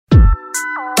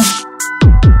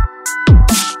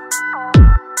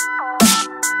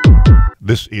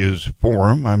This is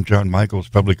Forum. I'm John Michaels,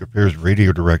 Public Affairs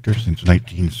Radio Director since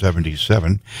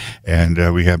 1977.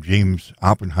 And we have James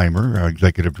Oppenheimer,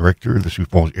 Executive Director of the Sioux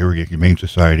Falls Area Humane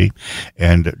Society,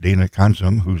 and Dana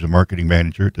Consum, who's a Marketing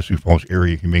Manager at the Sioux Falls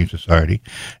Area Humane Society,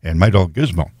 and my dog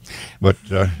Gizmo. But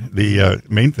the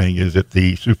main thing is that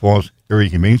the Sioux Falls Area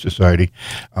Humane Society,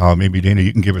 maybe Dana,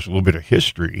 you can give us a little bit of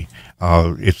history.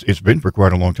 It's been for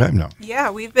quite a long time now.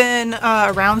 Yeah, we've been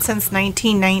around since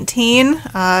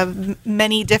 1919,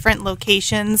 many different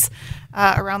locations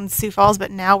around Sioux Falls,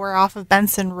 but now we're off of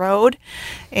Benson Road,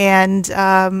 and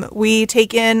we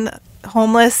take in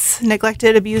homeless,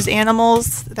 neglected, abused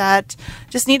animals that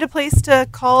just need a place to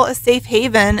call a safe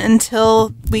haven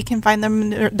until we can find them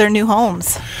their new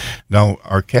homes. Now,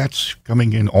 are cats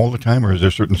coming in all the time, or is there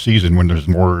a certain season when there's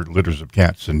more litters of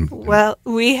cats? Well,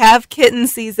 we have kitten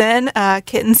season.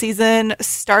 Kitten season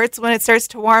starts when it starts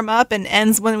to warm up and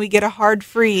ends when we get a hard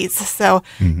freeze. So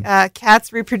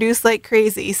cats reproduce like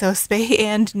crazy. So spay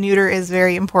and neuter is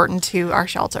very important to our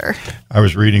shelter. I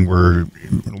was reading where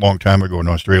a long time ago in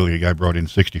Australia, a guy brought in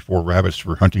 64 rabbits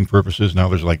for hunting purposes. Now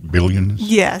there's like billions.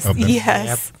 Yes, of them.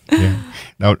 yes. Yep. Yeah.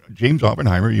 Now, James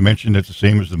Oppenheimer, you mentioned it's the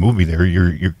same as the movie there.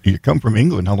 You come from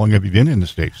England. How long have you been in the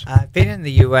States? I've been in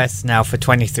the U.S. now for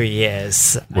 23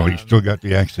 years. Well, you still got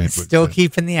the accent. Still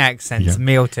keeping the accent. Yeah. It's a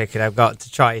meal ticket. I've got to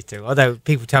try to. Although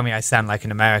people tell me I sound like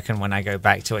an American when I go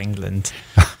back to England.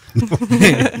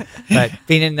 But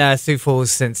been in Sioux Falls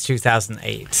since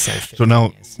 2008. So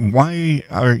now, years. why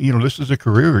are this is a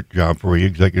career job for you,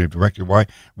 executive director? Why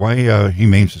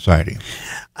Humane Society?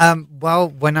 Well,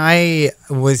 when I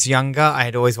was younger, I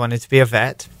had always wanted to be a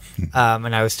vet.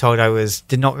 And I was told I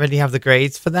did not really have the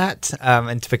grades for that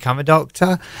and to become a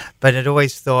doctor. But I'd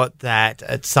always thought that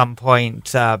at some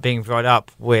point, being brought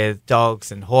up with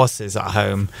dogs and horses at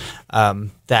home,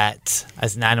 that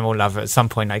as an animal lover, at some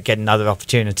point I'd get another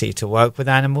opportunity to work with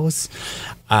animals.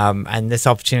 And this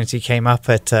opportunity came up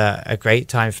at a great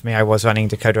time for me. I was running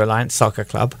Dakota Alliance Soccer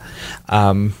Club.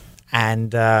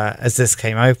 And as this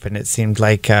came open, it seemed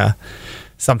like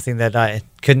something that I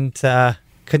couldn't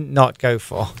not go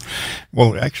for.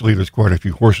 Well, actually, there's quite a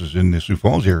few horses in the Sioux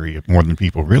Falls area, more than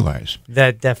people realize.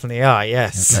 There definitely are,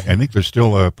 yes. I think there's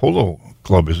still a polo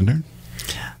club, isn't there?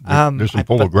 There's some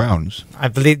polo grounds. I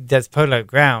believe there's polo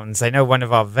grounds. I know one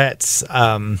of our vets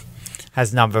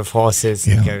has a number of horses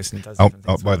and goes and does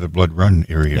out by the Blood Run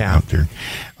area out there.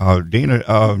 Dana,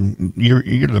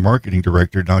 you're the marketing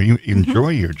director now. You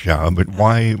enjoy your job, but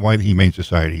why the Humane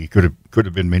Society? Could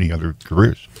have been many other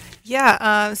careers.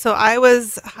 Yeah, so I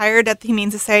was hired at the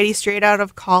Humane Society straight out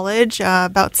of college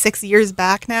about 6 years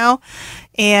back now,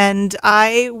 and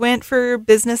I went for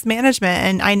business management,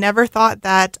 and I never thought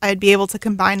that I'd be able to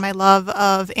combine my love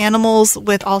of animals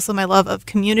with also my love of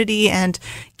community and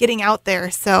getting out there.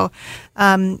 So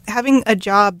having a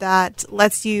job that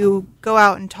lets you go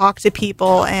out and talk to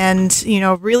people and,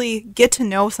 really get to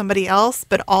know somebody else,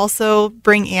 but also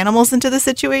bring animals into the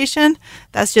situation,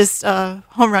 that's just a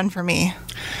home run for me.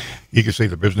 You could say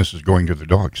the business is going to the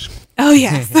dogs. Oh,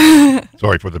 yes.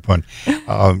 Sorry for the pun.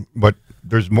 But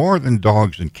there's more than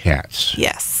dogs and cats.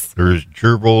 Yes. There's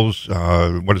gerbils.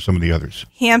 What are some of the others?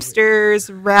 Hamsters,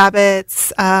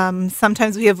 rabbits.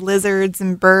 Sometimes we have lizards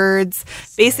and birds.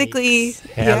 Snakes, basically,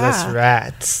 hairless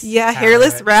rats. Yeah,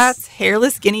 hairless rats,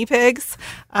 hairless guinea pigs.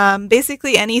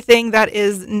 Basically anything that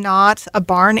is not a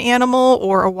barn animal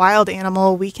or a wild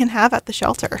animal we can have at the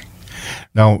shelter.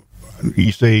 Now,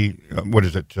 you say, what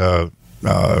is it,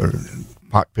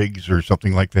 pot pigs or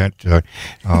something like that?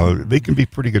 They can be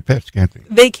pretty good pets, can't they?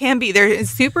 They can be. They're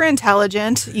super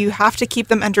intelligent. You have to keep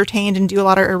them entertained and do a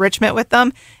lot of enrichment with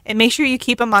them. And make sure you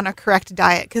keep them on a correct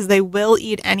diet because they will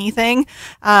eat anything.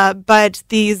 But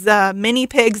these mini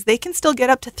pigs, they can still get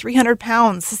up to 300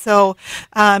 pounds. So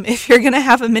if you're going to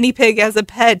have a mini pig as a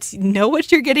pet, know what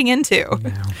you're getting into.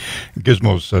 Yeah.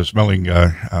 Gizmo's smelling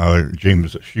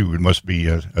James' shoe. It must be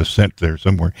a scent there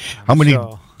somewhere. How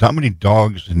many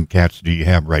dogs and cats do you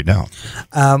have right now?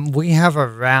 We have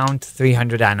around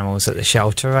 300 animals at the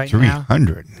shelter right 300? now.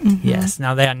 300? Mm-hmm. Yes.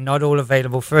 Now, they are not all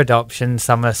available for adoption.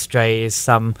 Some are strays.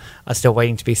 Some are still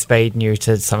waiting to be spayed,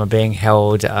 neutered. Some are being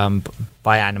held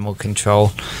by animal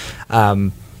control.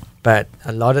 But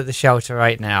a lot at the shelter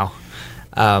right now.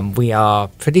 We are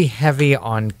pretty heavy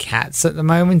on cats at the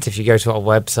moment. If you go to our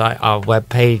website, our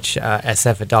webpage,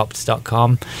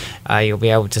 sfadopt.com, you'll be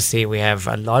able to see we have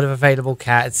a lot of available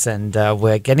cats, and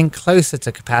we're getting closer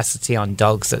to capacity on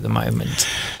dogs at the moment.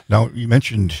 Now, you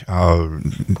mentioned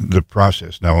the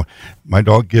process. Now, my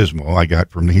dog Gizmo, I got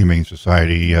from the Humane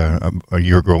Society a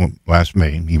year ago last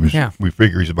May. We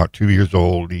figure he's about 2 years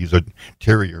old. He's a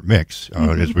terrier mix,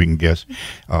 as we can guess.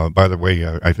 By the way,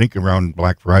 I think around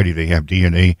Black Friday they have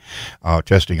DNA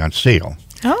testing on sale.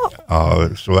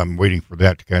 Oh. So I'm waiting for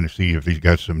that to kind of see if he's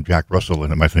got some Jack Russell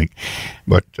in him, I think.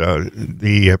 But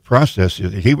the process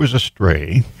is he was a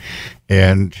stray,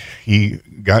 and he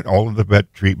got all of the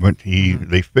vet treatment.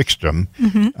 They fixed him.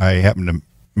 I happened to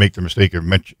make the mistake of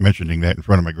mentioning that in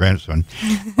front of my grandson.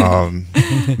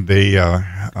 They,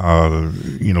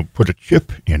 put a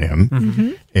chip in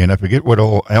him, and I forget what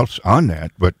all else on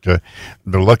that. But the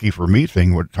lucky for me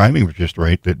thing, what timing was just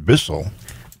right, that Bissell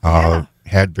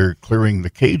had their clearing the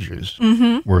cages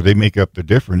where they make up the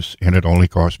difference, and it only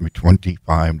cost me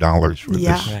 $25 for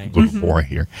this little boy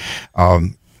here.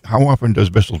 How often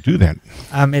does Bissell do that?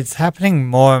 It's happening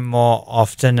more and more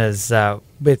often as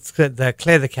with the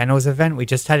Clear the Kennels event. We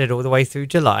just had it all the way through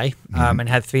July and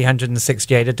had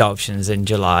 368 adoptions in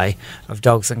July of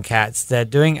dogs and cats. They're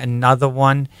doing another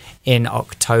one in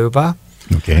October.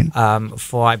 Okay.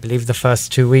 For, I believe, the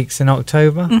first 2 weeks in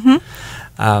October.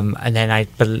 And then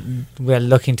we're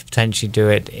looking to potentially do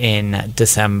it in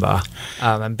December.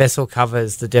 And Bissell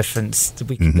covers the difference.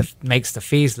 Makes the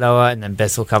fees lower, and then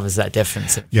Bissell covers that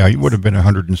difference. Yeah, it would have been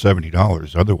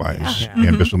 $170 otherwise,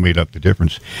 and Bissell made up the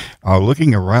difference.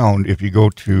 Looking around, if you go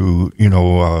to,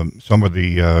 some of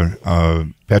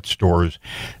the pet stores,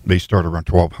 they start around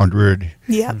 $1,200.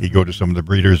 Yeah. You go to some of the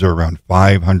breeders, they're around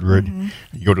 $500.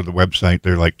 You go to the website,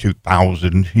 they're like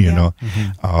 $2,000. You know,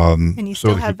 and you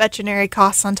still have veterinary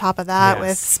costs on top of that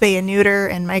with spay and neuter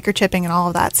and microchipping and all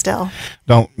of that. Still,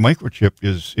 now microchip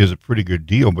is a pretty good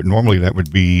deal, but normally that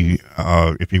would be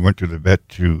if you went to the vet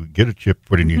to get a chip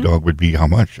put in your dog would be how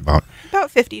much? About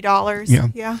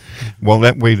 $50. Yeah. Well,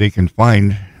 that way they can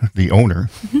find the owner.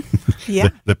 Yeah.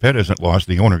 The pet isn't lost;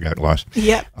 the owner got lost.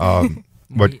 Yep.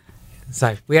 But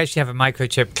so we actually have a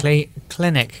microchip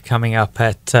clinic coming up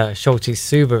at Schulte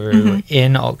Subaru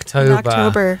in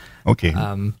October. Okay.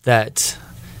 That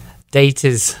date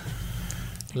is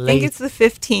late. I think it's the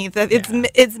 15th.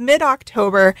 It's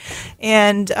mid-October,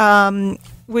 and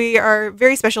we are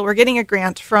very special. We're getting a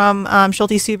grant from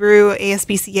Schulte Subaru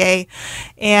ASPCA,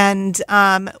 and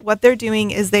what they're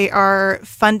doing is they are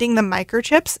funding the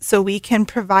microchips so we can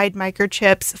provide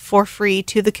microchips for free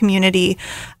to the community.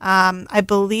 I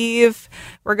believe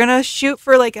we're going to shoot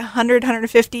for like 100,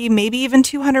 150, maybe even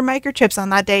 200 microchips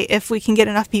on that day if we can get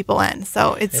enough people in.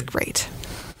 So it's great.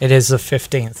 It is the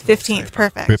 15th. 15th,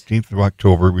 perfect. 15th of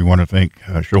October. We want to thank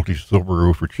Schulte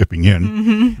Subaru for chipping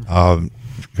in.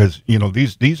 Because,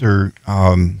 these are,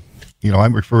 I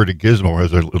refer to Gizmo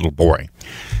as a little boy,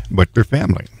 but they're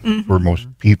family for most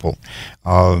people.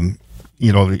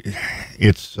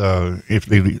 It's if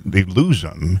they lose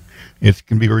them, it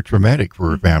can be very traumatic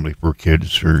for a family, for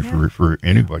kids, or for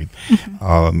anybody.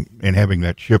 And having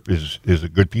that chip is a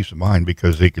good peace of mind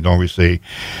because they can always say,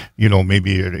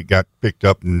 maybe it got picked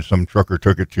up and some trucker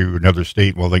took it to another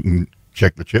state. Well, they can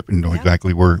check the chip and know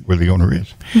exactly where the owner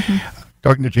is.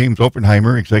 Talking to James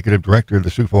Oppenheimer, Executive Director of the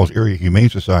Sioux Falls Area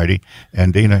Humane Society,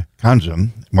 and Dana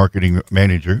Kanzum, Marketing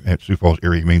Manager at Sioux Falls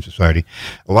Area Humane Society.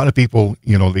 A lot of people,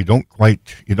 you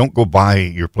don't go by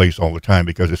your place all the time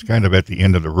because it's kind of at the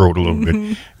end of the road a little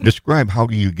bit. Describe how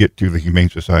do you get to the Humane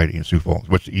Society in Sioux Falls?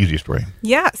 What's the easiest way?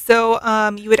 Yeah, so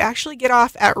you would actually get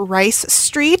off at Rice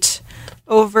Street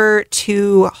over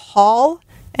to Hall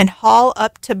and haul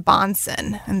up to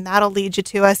Bonson, and that'll lead you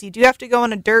to us. You do have to go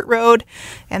on a dirt road,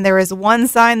 and there is one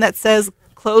sign that says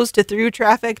closed to through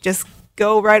traffic. Just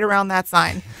go right around that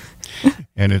sign.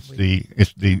 And it's the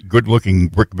good-looking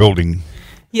brick building.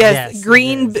 Yes,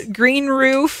 green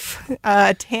roof,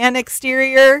 tan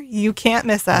exterior. You can't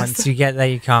miss us. Once you get there,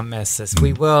 you can't miss us.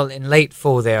 We will, in late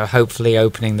fall, they are hopefully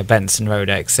opening the Benson Road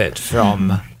exit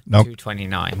from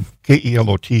 229.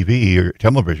 KELO TV, or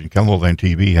television, Keloland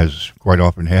TV, has quite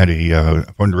often had a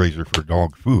fundraiser for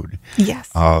dog food. Yes.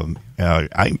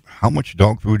 How much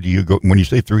dog food do you go, when you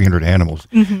say 300 animals,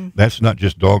 that's not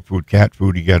just dog food, cat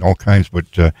food, you got all kinds, but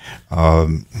you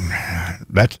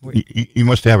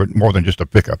must have it more than just a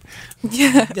pickup.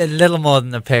 Yeah. A little more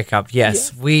than a pickup,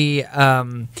 yes. Yeah. We,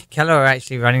 Kello are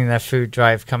actually running their food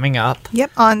drive coming up.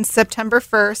 Yep, on September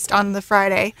 1st, on the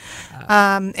Friday.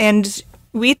 And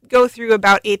we go through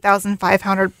about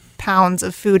 8,500 pounds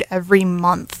of food every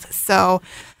month. So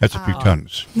that's a few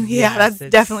tons. Yeah, that's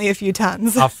definitely a few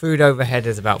tons. Our food overhead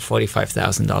is about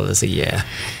 $45,000 a year.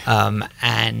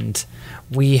 And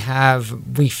we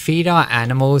feed our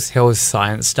animals Hill's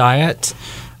Science Diet.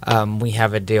 We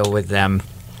have a deal with them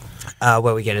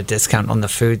where we get a discount on the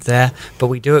food there. But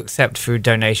we do accept food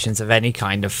donations of any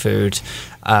kind of food.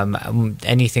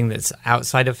 Anything that's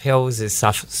outside of Hills is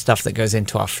stuff that goes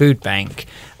into our food bank.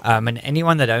 And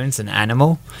anyone that owns an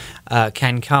animal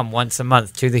can come once a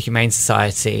month to the Humane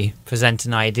Society, present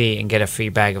an ID, and get a free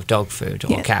bag of dog food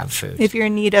or cat food. If you're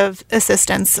in need of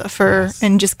assistance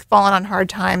and just falling on hard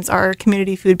times, our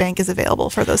community food bank is available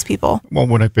for those people. Well,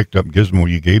 when I picked up Gizmo,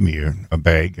 you gave me a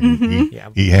bag, and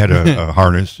he had a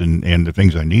harness and the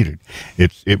things I needed.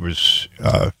 It was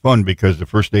fun because the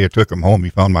first day I took him home, he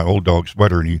found my old dog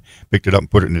sweater, and he picked it up and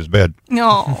put it in his bed.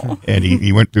 No. And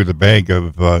he went through the bag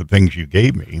of things you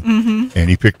gave me, and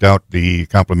he picked out the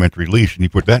complimentary leash, and he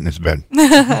put that in his bed.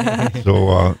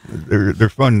 So they're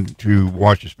fun to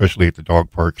watch, especially at the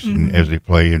dog parks and as they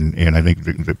play, and I think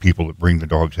the people that bring the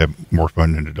dogs have more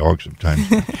fun than the dogs sometimes.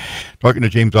 Talking to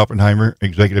James Oppenheimer,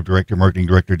 Executive Director, Marketing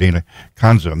Director, Dana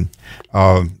Kanza.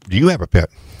 Do you have a pet?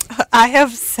 I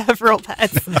have several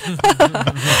pets.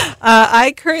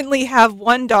 I currently have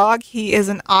one dog. He is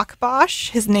an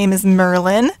Akbash. His name is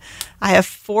Merlin. I have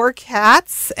 4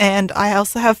 cats, and I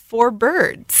also have 4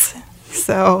 birds.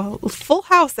 So, full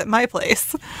house at my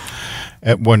place.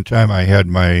 At one time, I had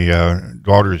my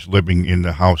daughters living in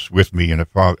the house with me in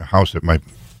a house that my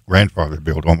grandfather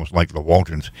built, almost like the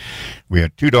Waltons. We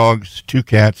had 2 dogs, 2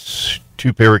 cats,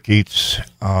 2 parakeets,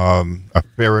 a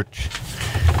ferret,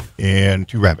 and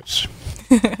 2 rabbits.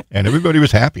 And everybody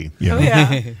was happy, you know. Oh,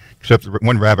 yeah. Except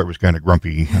one rabbit was kind of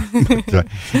grumpy. But,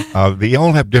 they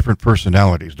all have different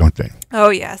personalities, don't they? Oh,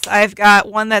 yes. I've got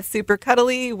one that's super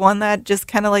cuddly, one that just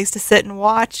kind of likes to sit and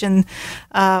watch, and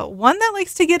one that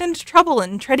likes to get into trouble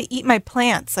and try to eat my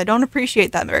plants. I don't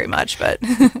appreciate that very much, but...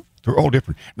 They're all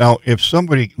different. Now, if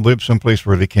somebody lives someplace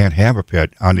where they can't have a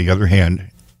pet, on the other hand,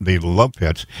 they love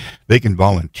pets, they can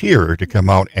volunteer to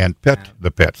come out and pet the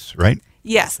pets, right?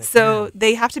 Yes, so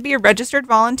they have to be a registered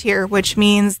volunteer, which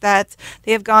means that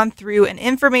they have gone through an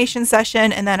information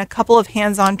session and then a couple of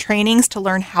hands-on trainings to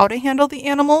learn how to handle the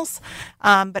animals.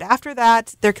 But after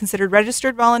that, they're considered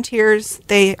registered volunteers.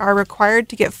 They are required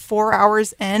to get 4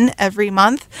 hours in every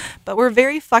month, but we're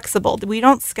very flexible. We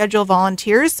don't schedule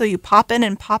volunteers, so you pop in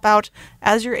and pop out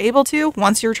as you're able to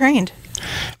once you're trained.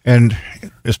 And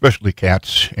especially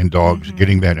cats and dogs,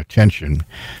 getting that attention,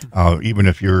 even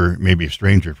if you're maybe a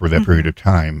stranger for that period of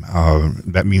time,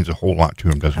 that means a whole lot to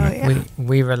them, doesn't it? Yeah.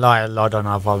 We rely a lot on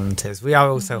our volunteers. We are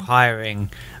also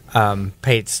hiring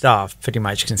paid staff pretty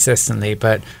much consistently,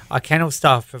 but our kennel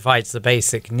staff provides the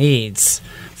basic needs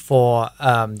for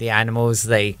the animals.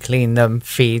 They clean them,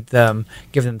 feed them,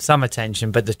 give them some attention,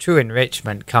 but the true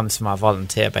enrichment comes from our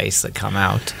volunteer base that come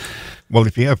out. Well,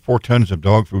 if you have 4 tons of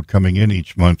dog food coming in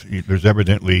each month, there's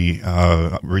evidently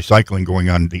recycling going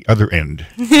on the other end,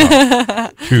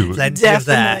 too. Plenty of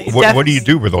that. What do you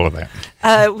do with all of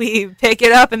that? We pick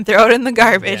it up and throw it in the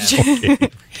garbage. Yeah.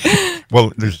 Okay.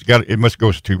 Well, it must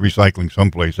go to recycling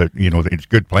someplace. That it's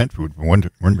good plant food for one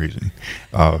reason.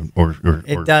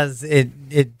 It does.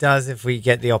 It does if we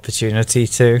get the opportunity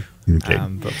to.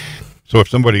 Okay. So if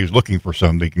somebody is looking for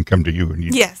some, they can come to you and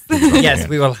you. Yes. Yes,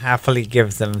 we will happily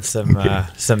give them some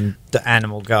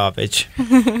animal garbage.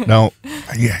 Now,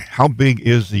 how big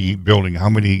is the building? How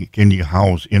many can you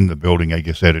house in the building? I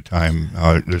guess at a time.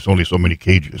 There's only so many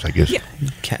cages, I guess.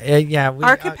 Yeah.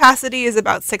 Our capacity is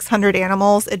about 600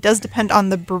 animals. It does depend on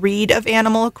the breed of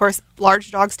animal. Of course,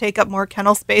 large dogs take up more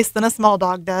kennel space than a small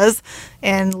dog does,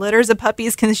 and litters of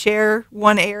puppies can share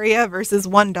one area versus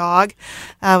one dog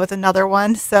with another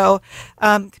one. So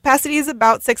capacity is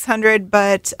about 600,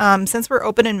 but since we're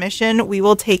open in mission, we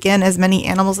will take in as many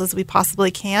animals as we possibly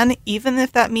can, even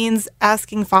if that means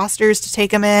asking fosters to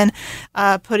take them in,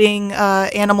 putting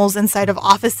animals inside of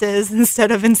offices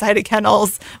instead of inside of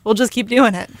kennels. We'll just keep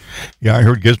doing it. Yeah, I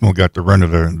heard Gizmo got the run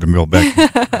of the mill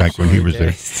back when he was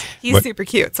there. He's super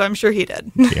cute, so I'm sure he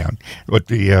did. Yeah, but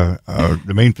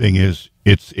the main thing is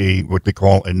it's what they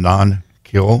call a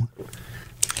non-kill.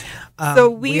 So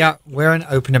we're an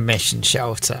open emission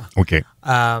shelter. Okay.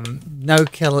 No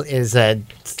kill is a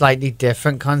slightly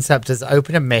different concept. As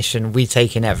open emission, we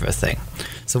take in everything.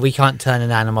 So we can't turn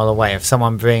an animal away.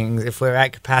 If we're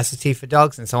at capacity for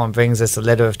dogs and someone brings us a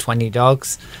litter of 20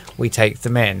 dogs, we take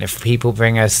them in. If people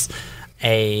bring us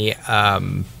a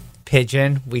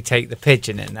pigeon, we take the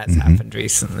pigeon in. That's happened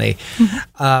recently.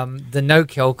 The no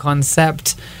kill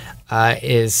concept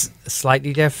is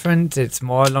slightly different. It's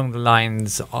more along the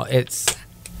lines, it's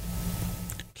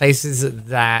places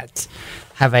that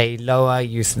have a lower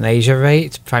euthanasia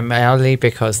rate, primarily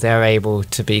because they're able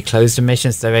to be closed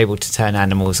emissions. They're able to turn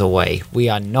animals away. We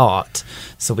are not,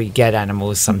 so we get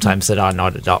animals sometimes that are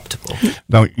not adoptable.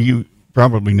 Now, you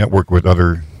probably network with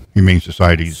other Humane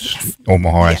Societies, Yes.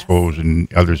 Omaha, I Yes. suppose,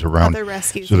 and others around, Other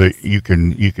rescues, so that yes.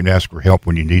 you can ask for help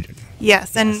when you need it.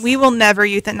 Yes, and we will never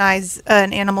euthanize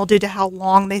an animal due to how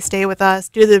long they stay with us,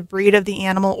 due to the breed of the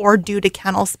animal, or due to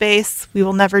kennel space. We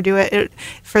will never do it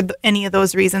for any of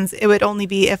those reasons. It would only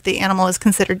be if the animal is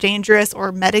considered dangerous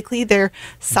or medically they're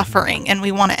suffering, and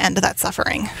we want to end that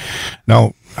suffering.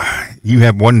 Now, you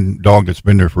have one dog that's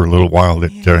been there for a little while.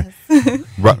 That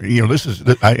this is.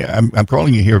 I'm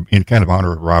calling you here in kind of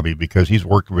honor of Robbie, because he's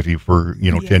worked with you for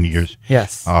 10 years.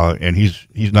 Yes. And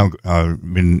he's now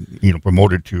been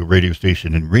promoted to a radio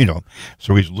station in Reno,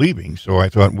 so he's leaving. So I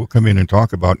thought we'll come in and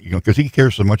talk about because he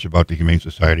cares so much about the Humane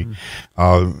Society.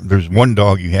 There's one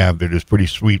dog you have that is pretty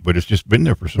sweet, but it's just been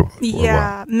there for a while.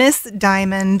 Yeah, Miss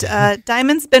Diamond.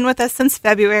 Diamond's been with us since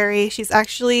February. She's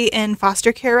actually in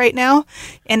foster care right now,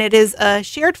 and it is a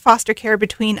shared foster care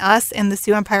between us and the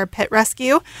Sioux Empire Pet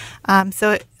Rescue.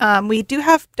 We do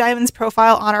have Diamond's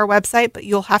profile on our website, but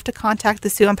you'll have to contact the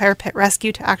Sioux Empire Pet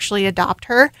Rescue to actually adopt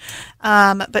her.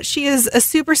 But she is a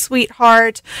super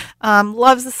sweetheart,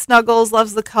 loves the snuggles,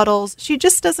 loves the cuddles. She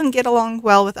just doesn't get along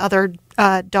well with other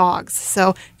dogs.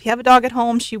 So if you have a dog at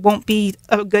home, she won't be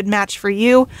a good match for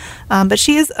you. But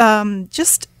she is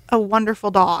just a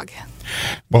wonderful dog.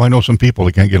 Well, I know some people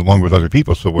that can't get along with other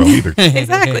people so well either.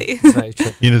 Exactly. Very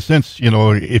true. In a sense,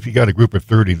 if you got a group of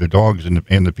 30, the dogs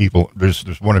and the people, there's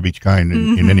one of each kind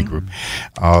in any group.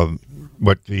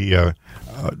 But the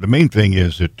main thing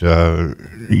is that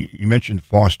you mentioned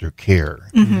foster care,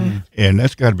 and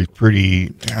that's got to be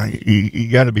pretty. You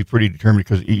got to be pretty determined,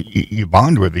 because you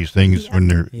bond with these things when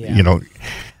they're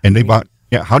and they bond.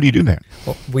 Yeah, how do you do that?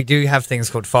 Well, we do have things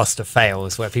called foster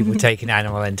fails, where people take an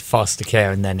animal into foster care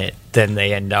and then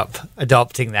they end up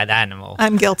adopting that animal.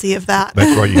 I'm guilty of that.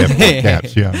 That's why you have 4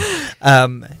 cats. Yeah.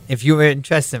 If you were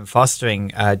interested in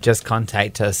fostering, just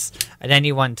contact us. At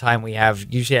any one time, we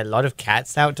have usually a lot of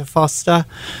cats out to foster,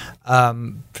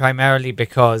 primarily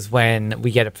because when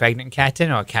we get a pregnant cat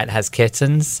in, or a cat has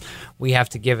kittens, we have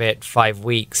to give it 5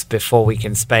 weeks before we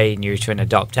can spay, neuter, and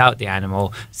adopt out the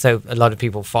animal. So a lot of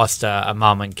people foster a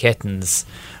mom and kittens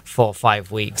for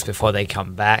 5 weeks before they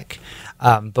come back.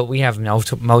 But we have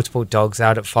multiple dogs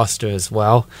out at foster as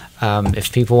well.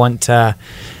 If people want to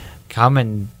come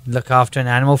and look after an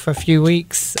animal for a few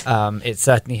weeks, it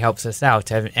certainly helps us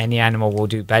out. Any animal will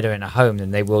do better in a home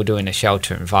than they will do in a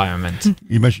shelter environment.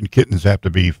 You mentioned kittens have to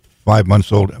be 5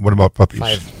 months old. What about puppies?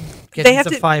 Kittens have are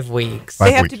to- 5 weeks.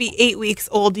 They have to be 8 weeks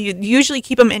old. You usually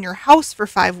keep them in your house for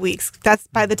 5 weeks. That's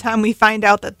by the time we find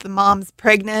out that the mom's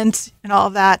pregnant and all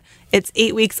of that. It's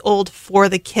 8 weeks old for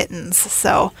the kittens.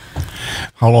 So,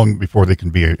 How long before they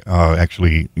can be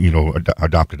actually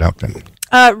adopted out then?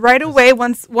 right away,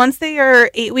 once they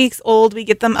are 8 weeks old, we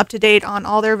get them up to date on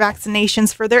all their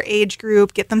vaccinations for their age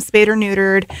group, get them spayed or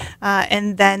neutered,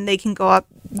 and then they can go up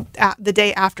the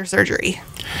day after surgery.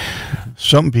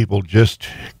 Some people just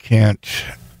can't.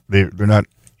 They're not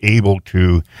able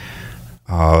to.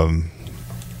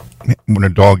 When a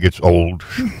dog gets old,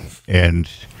 and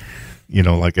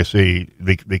like I say,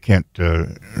 they can't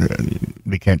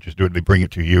just do it. They bring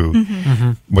it to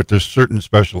you. But there's certain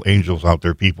special angels out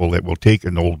there, people that will take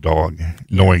an old dog,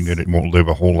 knowing that it won't live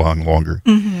a whole lot longer.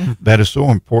 That is so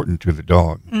important to the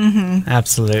dog.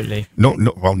 Absolutely. No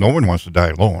one wants to die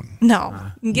alone.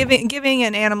 No, giving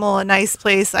an animal a nice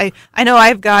place. I know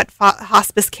I've got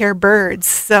hospice care birds,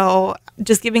 so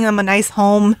just giving them a nice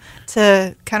home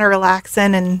to kind of relax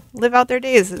in and live out their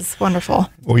days is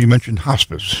wonderful. Well, you mentioned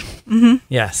hospice.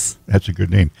 Yes. That's a good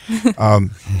name.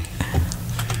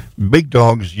 Big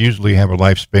dogs usually have a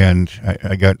lifespan.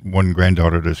 I got one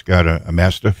granddaughter that's got a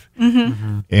Mastiff,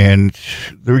 and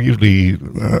they're usually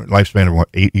lifespan of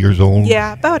 8 years old?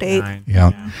 Yeah, about 8. 9.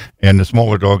 Yeah. And the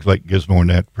smaller dogs like Gizmo and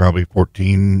that, probably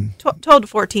 14. 12 to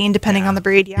 14, depending on the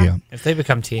breed, yeah. If they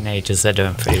become teenagers, they're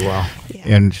doing pretty well.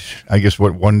 And I guess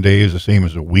one day is the same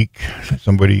as a week?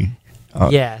 Somebody...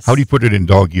 Yes. How do you put it in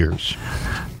dog years?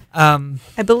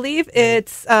 I believe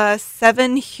it's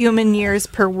 7 human years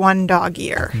per 1 dog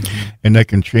year. And that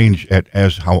can change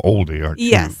as how old they are, too.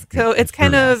 Yes, so it's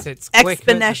kind of It's quicker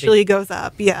exponentially goes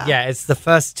up, yeah. Yeah, it's the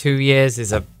first 2 years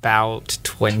is about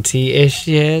 20-ish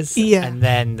years. Yeah. And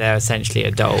then they're essentially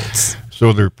adults.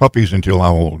 So they're puppies until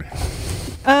how old?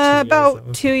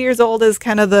 About 2 years old is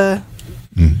kind of the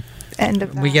end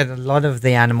of that. We get a lot of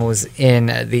the animals in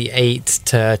the 8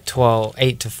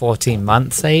 to 14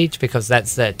 months age, because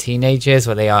that's their teenage years,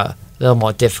 where they are a little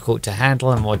more difficult to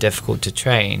handle and more difficult to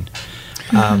train.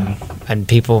 And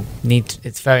people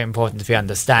it's very important to be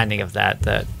understanding of that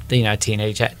a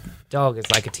teenage dog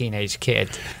is like a teenage kid.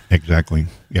 Exactly.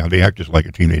 Yeah, they act just like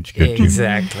a teenage kid, too.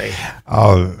 Exactly.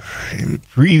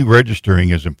 Pre-registering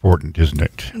is important, isn't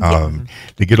it?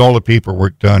 To get all the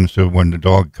paperwork done so when the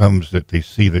dog comes that they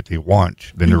see that they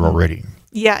want, then they're all ready.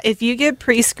 Yeah, if you get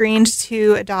pre-screened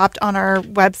to adopt on our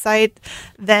website,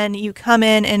 then you come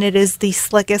in and it is the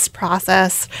slickest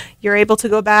process. You're able to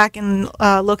go back and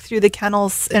look through the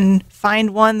kennels and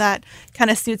find one that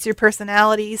kind of suits your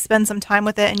personality, spend some time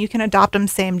with it, and you can adopt them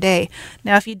same day.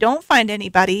 Now, if you don't find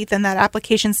anybody, then that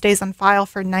application stays on file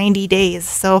for 90 days,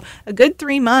 so a good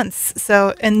 3 months.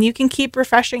 And you can keep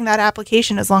refreshing that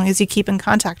application as long as you keep in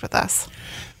contact with us.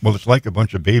 Well, it's like a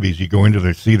bunch of babies. You go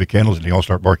into see the kennels and they all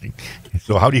start barking.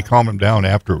 So how do you calm them down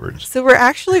afterwards? So we're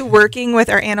actually working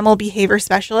with our animal behavior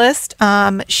specialist.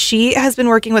 She has been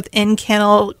working with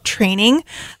in-kennel training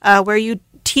where you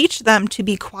teach them to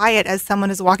be quiet as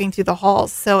someone is walking through the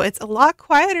halls. So it's a lot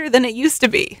quieter than it used to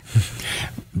be.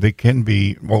 They can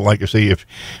be, well, like I say, if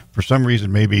for some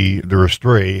reason maybe they're a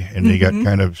stray and they got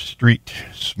kind of street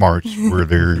smarts where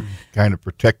they're kind of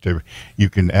protective, you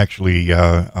can actually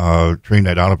train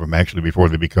that out of them actually before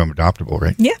they become adoptable,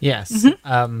 right? Yeah. Yes.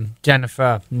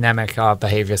 Jennifer Nemec, our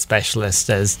behavior specialist,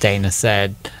 as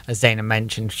Dana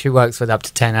mentioned, she works with up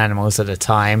to 10 animals at a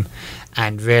time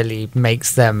and really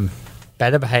makes them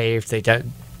better behaved.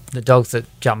 The dogs that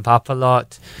jump up a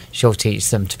lot, she'll teach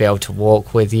them to be able to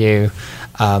walk with you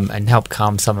and help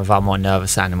calm some of our more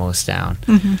nervous animals down.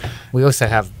 We also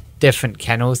have different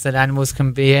kennels that animals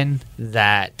can be in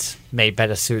that may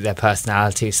better suit their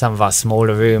personality. Some of our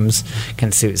smaller rooms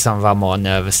can suit some of our more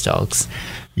nervous dogs.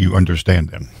 You understand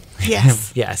them.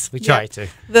 Yes. Yes, we try to.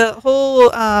 The whole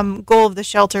goal of the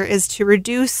shelter is to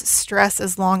reduce stress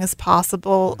as long as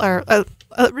possible, or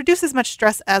reduce as much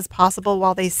stress as possible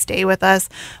while they stay with us.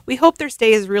 We hope their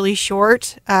stay is really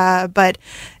short, but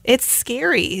it's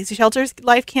scary. Shelter's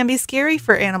life can be scary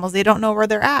for animals. They don't know where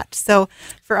they're at. So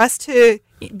for us to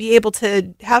be able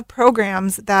to have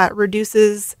programs that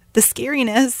reduces the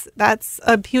scariness, that's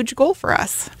a huge goal for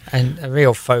us. And a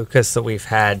real focus that we've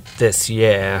had this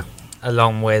year,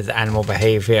 along with animal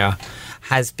behavior,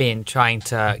 has been trying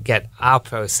to get our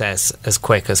process as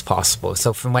quick as possible.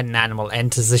 So from when an animal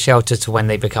enters the shelter to when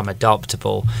they become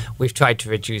adoptable, we've tried to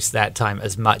reduce that time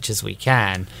as much as we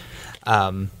can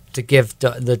to give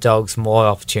the dogs more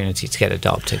opportunity to get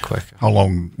adopted quicker. How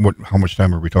much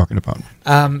time are we talking about?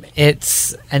 And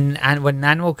when an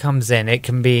animal comes in, it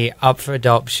can be up for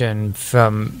adoption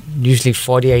from usually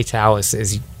 48 hours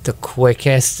is the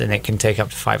quickest, and it can take up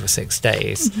to 5 or 6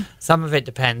 days. Some of it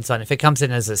depends on if it comes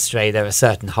in as a stray. There are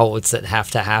certain holds that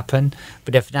have to happen,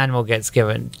 but if an animal gets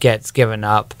given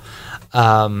up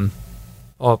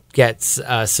or gets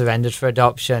surrendered for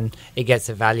adoption, it gets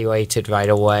evaluated right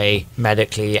away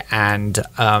medically and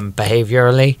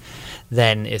behaviorally,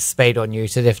 then is spayed or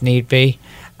neutered if need be,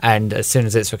 and as soon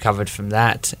as it's recovered from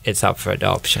that, it's up for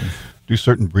adoption. Do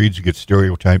certain breeds get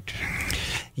stereotyped?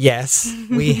 Yes,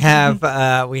 we have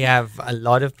a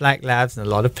lot of black labs and a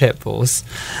lot of pit bulls.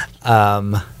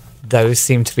 Those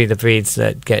seem to be the breeds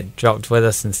that get dropped with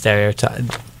us and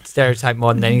stereotype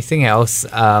more than anything else.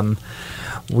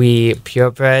 We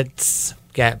purebreds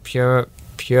get pure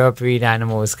breed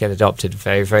animals get adopted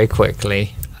very, very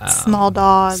quickly. Small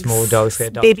dogs get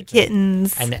adopted. Baby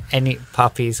kittens. And any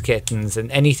puppies, kittens, and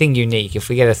anything unique. If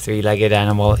we get a 3-legged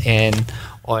animal in,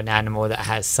 or an animal that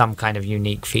has some kind of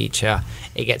unique feature,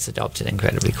 it gets adopted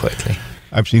incredibly quickly.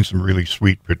 I've seen some really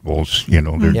sweet pit bulls.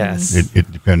 Yes.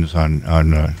 It depends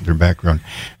on their background.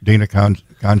 Dana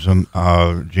Consum,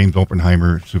 James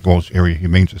Oppenheimer, Sioux Falls Area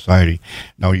Humane Society.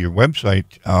 Now, your website,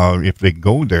 if they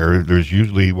go there, there's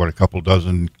usually, a couple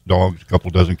dozen dogs, a couple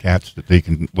dozen cats that they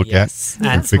can look at.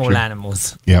 And small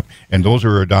animals. Yeah, and those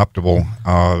are adoptable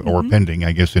or pending,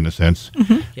 I guess, in a sense.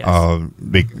 Yes.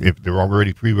 If they're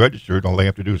already pre-registered, all they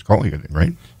have to do is call you,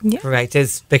 right? Yeah. Correct.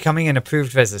 It's becoming an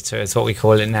approved visitor is what we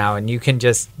call it now, and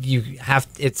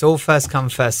it's all first come,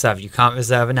 first serve. You can't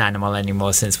reserve an animal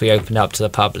anymore since we opened up to the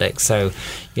public, so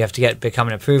you have to become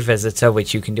an approved visitor,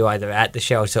 which you can do either at the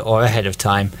shelter or ahead of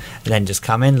time, and then just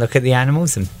come in, look at the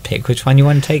animals, and pick which one you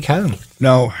want to take home.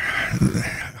 Now,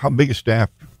 how big a staff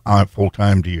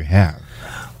full-time do you have?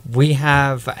 We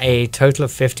have a total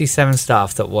of 57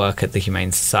 staff that work at the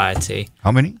Humane Society.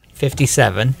 How many?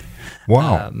 57.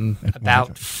 Wow.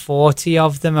 About 40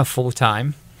 of them are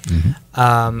full-time.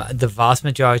 The vast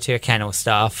majority are kennel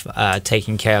staff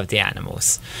taking care of the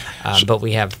animals. But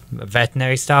we have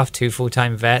veterinary staff, 2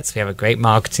 full-time vets. We have a great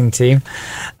marketing team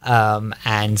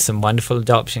and some wonderful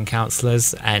adoption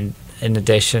counselors. And in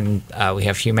addition, we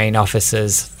have humane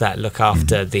officers that look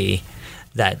after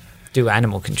that do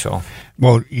animal control.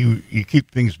 Well, you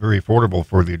keep things very affordable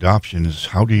for the adoptions.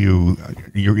 How do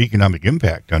your economic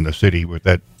impact on the city with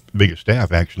that big a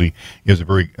staff actually is a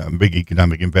very big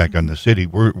economic impact on the city.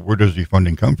 Where does the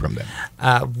funding come from then?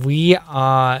 We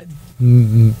are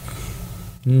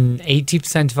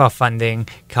 80% of our funding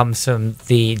comes from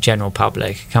the general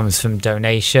public, comes from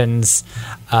donations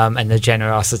and the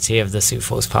generosity of the Sioux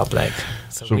Falls public.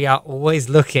 So we are always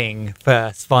looking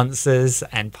for sponsors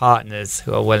and partners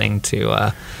who are willing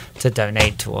to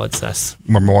donate towards us.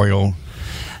 Memorial.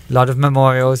 A lot of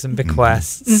memorials and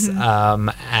bequests,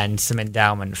 and some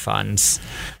endowment funds.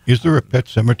 Is there a pet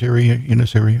cemetery in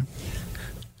this area?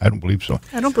 I don't believe so.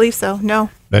 I don't believe so, no.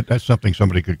 That's something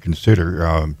somebody could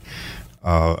consider.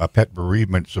 A pet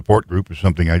bereavement support group is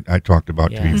something I talked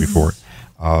about to you before.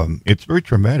 It's very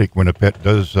traumatic when a pet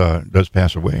does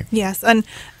pass away. Yes, and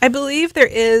I believe there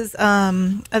is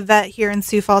a vet here in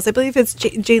Sioux Falls. I believe it's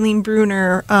Jaylene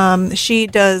Bruner. She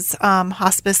does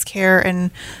hospice care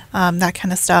and that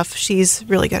kind of stuff. She's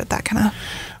really good at that kind of.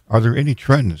 Are there any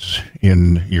trends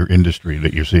in your industry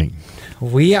that you're seeing?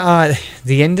 The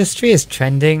industry is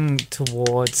trending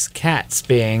towards cats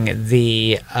being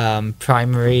the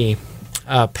primary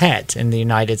pet in the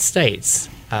United States.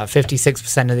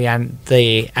 56% of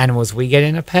the animals we get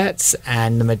in are pets,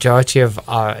 and the majority of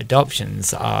our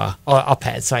adoptions are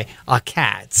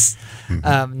cats.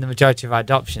 The majority of our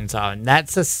adoptions are, and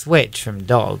that's a switch from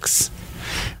dogs.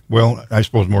 Well, I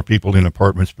suppose more people in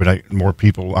apartments, but more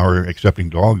people are accepting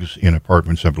dogs in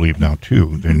apartments, I believe, now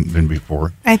too than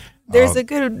before. There's a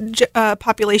good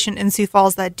population in Sioux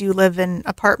Falls that do live in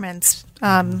apartments.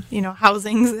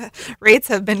 Housing rates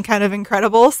have been kind of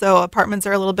incredible, so apartments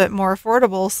are a little bit more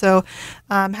affordable. So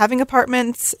having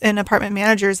apartments and apartment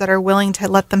managers that are willing to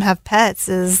let them have pets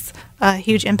is a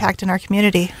huge impact in our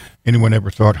community. Anyone ever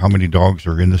thought how many dogs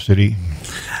are in the city?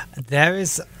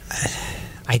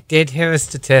 I did hear a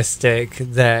statistic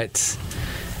that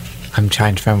I'm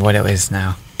trying to remember what it is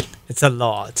now. It's a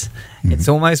lot. It's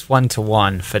almost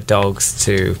 1-to-1 for dogs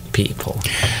to people.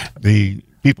 The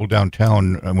people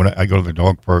downtown, when I go to the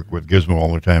dog park with Gizmo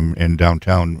all the time in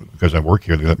downtown, because I work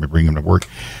here, they let me bring him to work.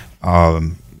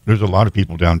 There's a lot of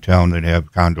people downtown that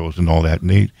have condos and all that.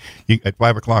 And at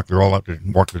 5 o'clock, they're all out to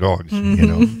walk the dogs,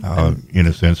 in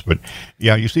a sense. But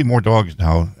yeah, you see more dogs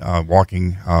now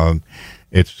walking.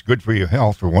 It's good for your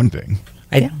health, for one thing.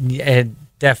 It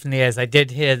definitely is. I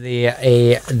did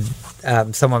hear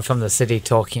someone from the city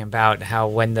talking about how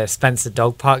when the Spencer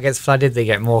Dog Park gets flooded, they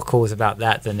get more calls about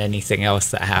that than anything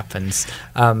else that happens.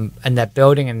 And they're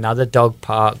building another dog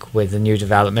park with a new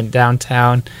development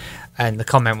downtown. And the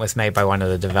comment was made by one of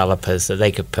the developers that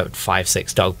they could put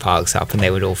 5-6 dog parks up and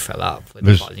they would all fill up with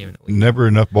the volume. Never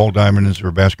enough ball diamonds or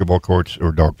basketball courts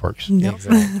or dog parks. No.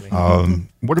 Exactly.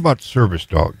 What about service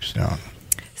dogs now?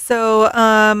 So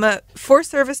for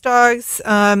service dogs,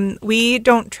 we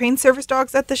don't train service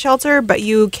dogs at the shelter, but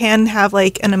you can have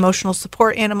like an emotional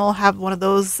support animal, have one of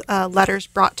those letters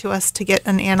brought to us to get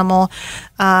an animal.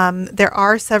 There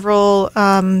are several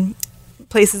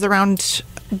places around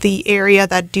the area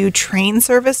that do train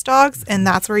service dogs, and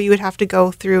that's where you would have to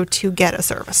go through to get a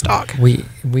service dog. We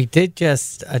did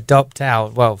just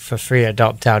for free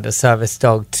adopt out a service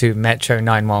dog to Metro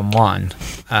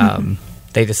 911.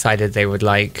 They decided they would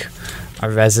like a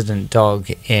resident dog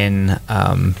in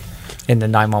the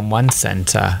 911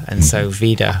 center, and so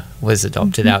Vida was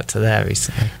adopted out to there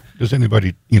recently. Does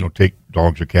anybody, take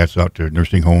dogs or cats out to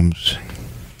nursing homes?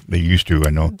 They used to, I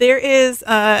know. There is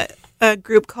a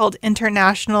group called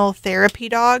International Therapy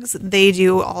Dogs. They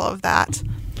do all of that.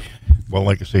 Well,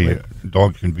 like I say,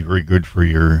 dogs can be very good for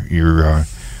your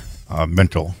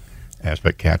mental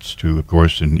aspect. Cats too, of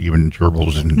course, and even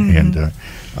gerbils and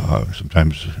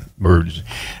sometimes birds.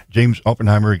 James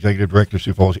Oppenheimer, Executive Director,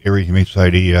 Sioux Falls Area Humane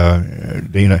Society.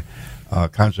 Dana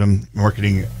Consum,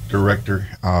 Marketing Director.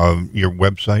 Your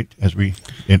website as we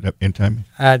end up in time?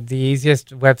 The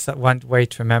easiest one way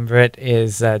to remember it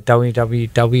is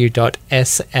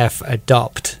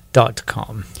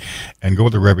www.sfadopt.com. And go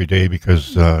there every day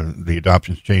because the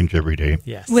adoptions change every day.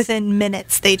 Yes. Within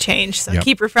minutes they change, so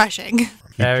keep refreshing.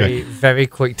 Very, very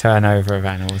quick turnover of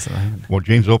animals at the moment. Well,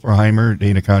 James Oppenheimer,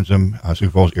 Dana Consum, Sioux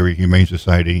Falls Area Humane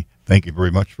Society, thank you very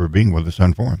much for being with us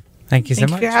on Forum. Thank you so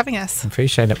much. Thank you for having us.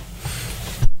 Appreciate it.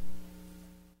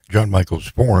 John Michael's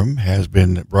Forum has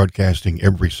been broadcasting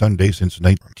every Sunday since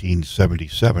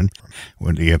 1977,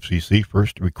 when the FCC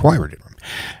first required it.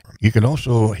 You can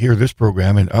also hear this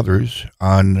program and others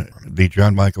on the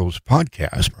John Michael's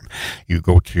podcast. You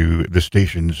go to the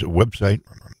station's website,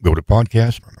 go to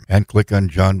podcast, and click on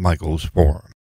John Michael's Forum.